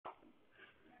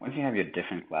Once you have your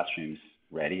different classrooms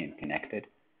ready and connected,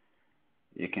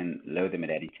 you can load them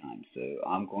at any time. So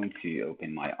I'm going to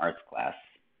open my arts class,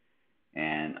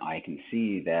 and I can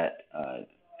see that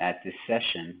at this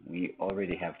session, we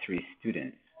already have 3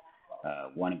 students.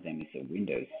 One of them is a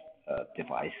Windows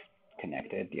device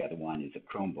connected. The other one is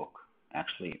a Chromebook,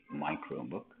 actually my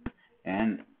Chromebook.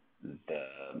 And the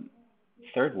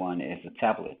third one is a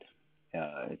tablet.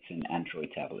 It's an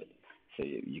Android tablet. So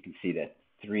you can see that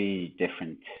 3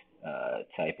 different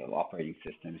type of operating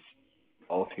systems,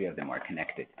 all 3 of them are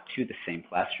connected to the same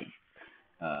classroom.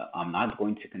 I'm not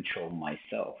going to control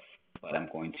myself, but I'm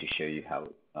going to show you how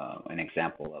an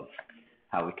example of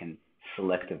how we can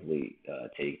selectively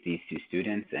take these 2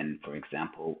 students and, for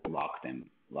example, lock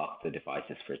the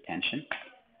devices for attention.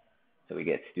 So we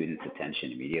get students'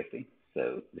 attention immediately.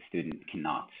 So the student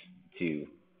cannot do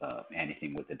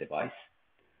anything with the device.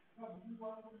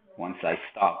 Once I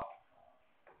stop,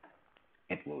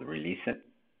 it will release it,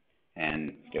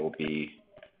 and they will be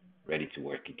ready to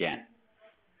work again.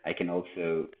 I can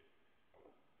also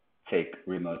take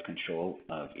remote control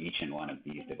of each and one of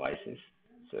these devices.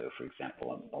 So, for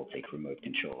example, I'll take remote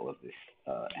control of this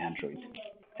Android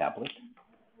tablet.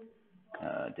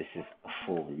 This is a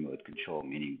full remote control,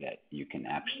 meaning that you can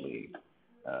actually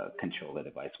control the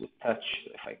device with touch.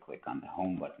 So if I click on the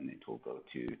home button, it will go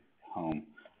to home.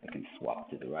 I can swap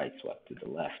to the right, swap to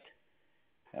the left,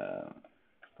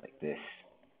 like this,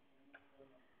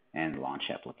 and launch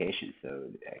application. So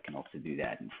I can also do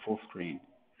that in full screen.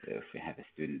 So if you have a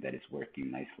student that is working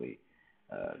nicely,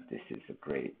 this is a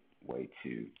great way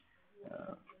to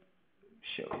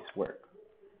show his work.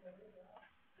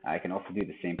 I can also do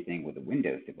the same thing with a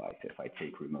Windows device. If I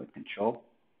take remote control,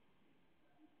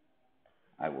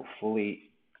 I will fully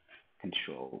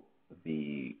control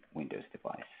the Windows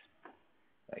device.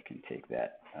 I can take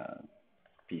that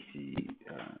PC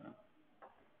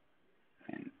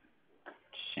and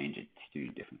change it to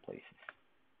different places.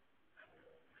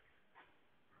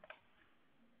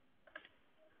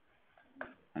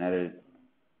 Another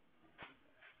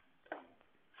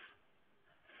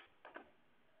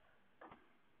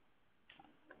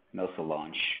and also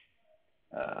launch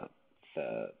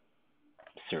the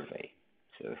survey.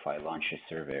 So if I launch a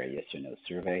survey, a yes or no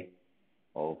survey,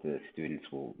 all the students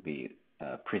will be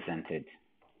presented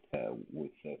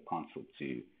with a console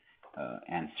to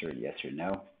answer yes or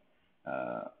no.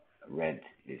 Red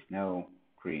is no,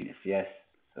 green is yes.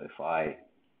 So if I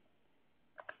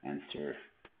answer,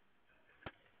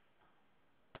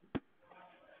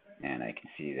 and I can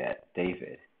see that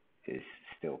David is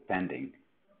still pending,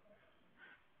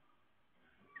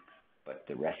 but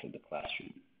the rest of the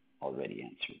classroom already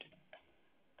answered.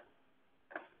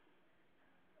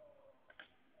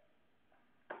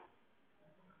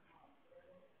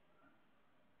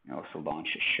 I also launch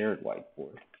a shared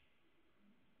whiteboard,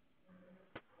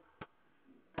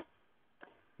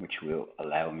 which will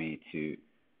allow me to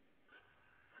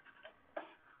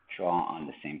draw on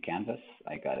the same canvas.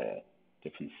 I got a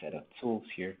different set of tools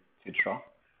here to draw,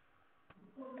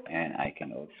 and I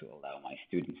can also allow my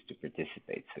students to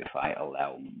participate. So if I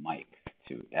allow Mike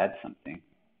to add something,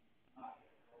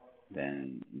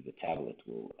 then the tablet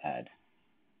will add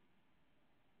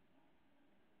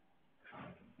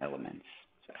elements.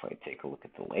 So if I take a look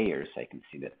at the layers, I can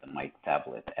see that the Mike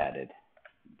tablet added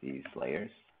these layers.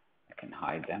 I can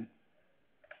hide them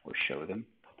or show them.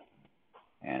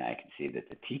 And I can see that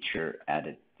the teacher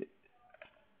added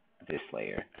this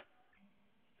layer.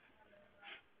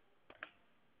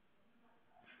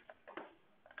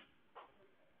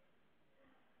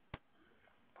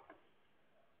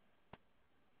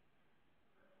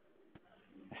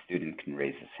 A student can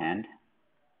raise his hand,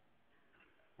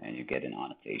 and you get an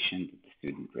annotation that the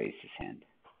student raised his hand.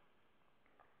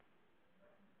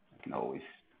 I can always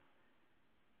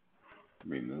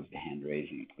remove the hand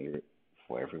raising and clear it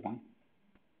for everyone.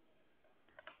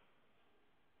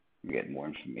 You get more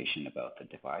information about the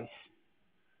device,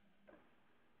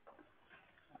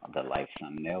 the live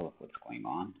thumbnail of what's going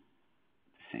on at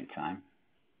the same time,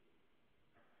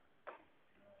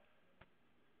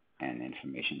 and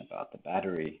information about the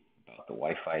battery, about the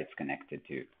Wi-Fi it's connected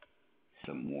to,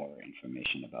 some more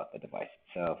information about the device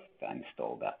itself, the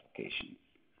installed applications.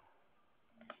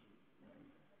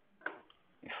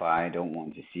 If I don't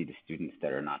want to see the students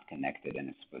that are not connected and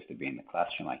are supposed to be in the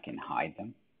classroom, I can hide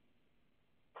them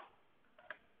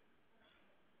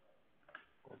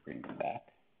or bring them back.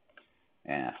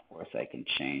 And of course, I can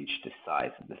change the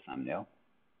size of the thumbnail,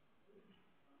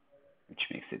 which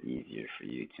makes it easier for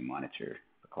you to monitor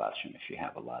the classroom if you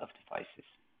have a lot of devices.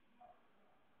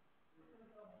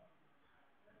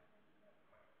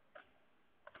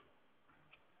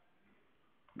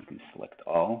 select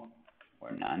all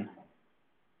or none.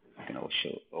 You can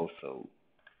also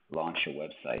launch a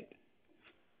website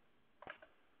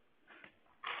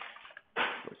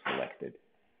for selected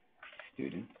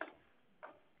students.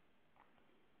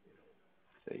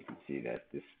 So you can see that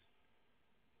this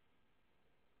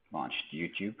launched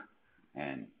YouTube,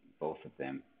 and both of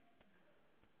them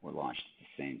were launched at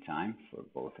the same time for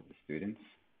both of the students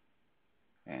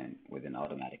and with an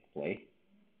automatic play.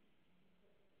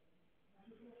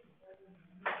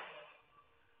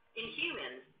 In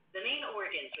humans, the main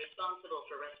organs responsible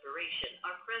for respiration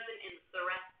are present in the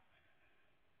thoracic.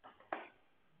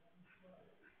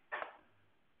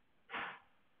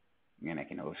 And I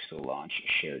can also launch a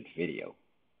shared video.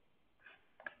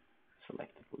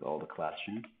 Select it with all the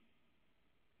classrooms.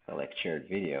 Select shared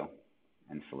video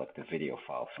and select a video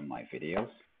file from my videos.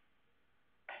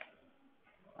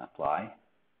 Apply.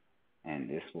 And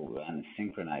this will run a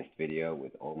synchronized video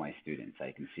with all my students.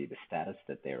 I can see the status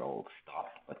that they're all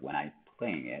stopped, but when I'm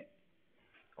playing it,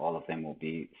 all of them will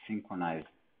be synchronized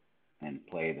and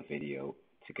play the video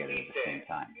together at the same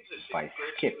time. If I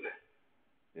skip,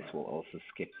 this will also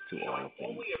skip to all of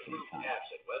them at the same time.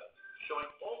 Showing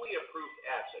only approved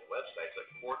apps and websites that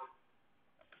support.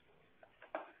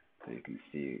 So you can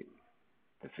see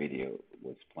the video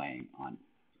was playing on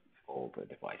all the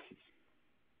devices.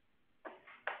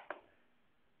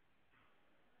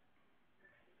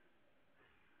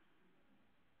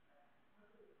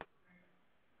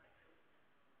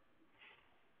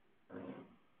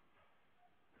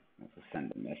 Also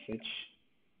send a message,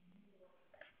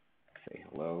 say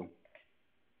hello,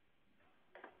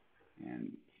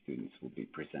 and students will be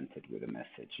presented with a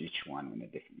message, each one in a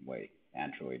different way.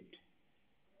 Android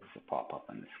is a pop-up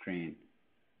on the screen.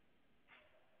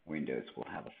 Windows will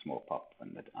have a small pop-up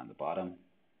on the bottom,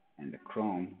 and the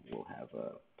Chrome will have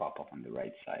a pop-up on the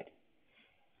right side.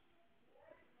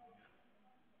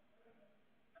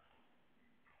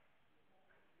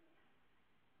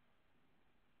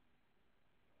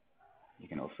 You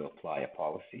can also apply a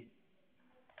policy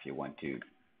if you want to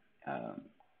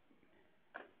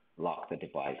lock the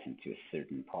device into a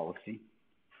certain policy.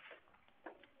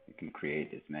 You can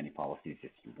create as many policies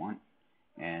as you want,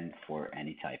 and for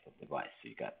any type of device. So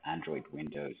you got Android,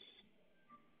 Windows,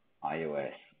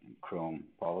 iOS, and Chrome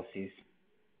policies.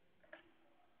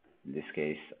 In this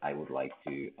case, I would like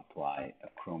to apply a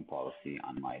Chrome policy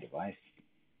on my device.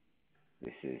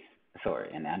 This is,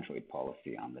 an Android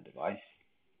policy on the device.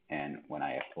 And when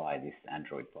I apply this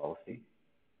Android policy,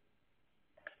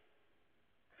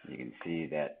 you can see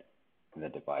that the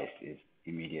device is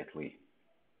immediately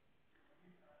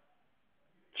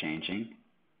changing,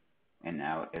 and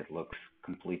now it looks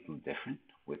completely different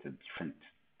with a different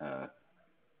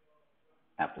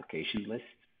application list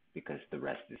because the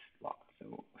rest is locked.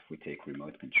 So if we take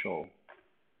remote control,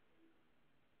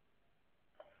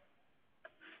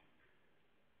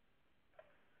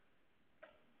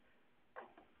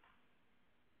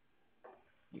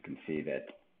 you can see that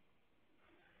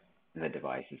the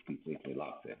device is completely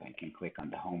locked. I can click on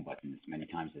the home button as many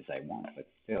times as I want, but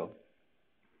still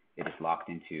it is locked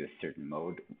into a certain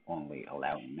mode, only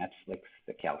allowing Netflix,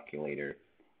 the calculator,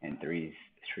 and three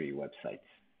websites.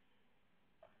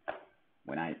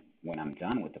 When I'm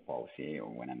done with the policy, or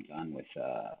when I'm done with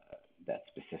that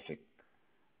specific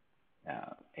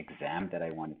exam that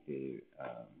I wanted to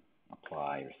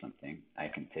apply or something, I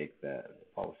can take the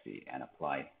policy and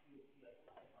apply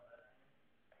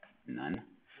none,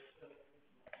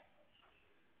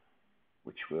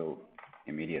 which will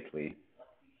immediately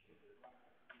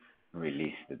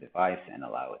release the device and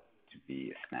allow it to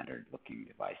be a standard looking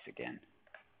device again,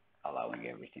 allowing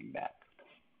everything back.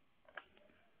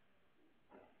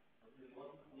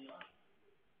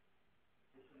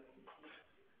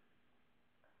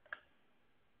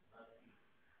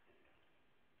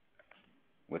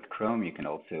 With Chrome, you can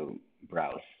also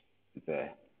browse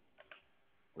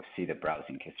see the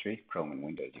browsing history. Chrome and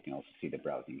Windows, you can also see the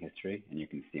browsing history, and you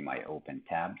can see my open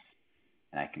tabs,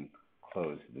 and I can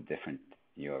close the different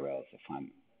URLs if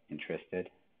I'm interested.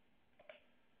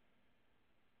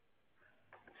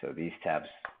 So these tabs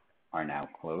are now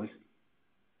closed.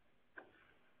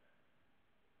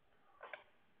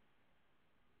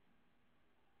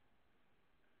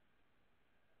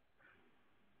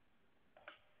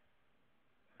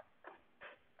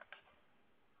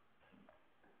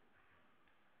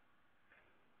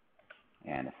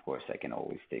 And of course, I can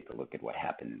always take a look at what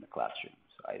happened in the classroom.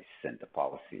 So I sent a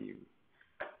policy,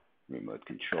 remote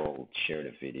control, shared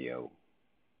a video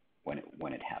when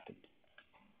it happened.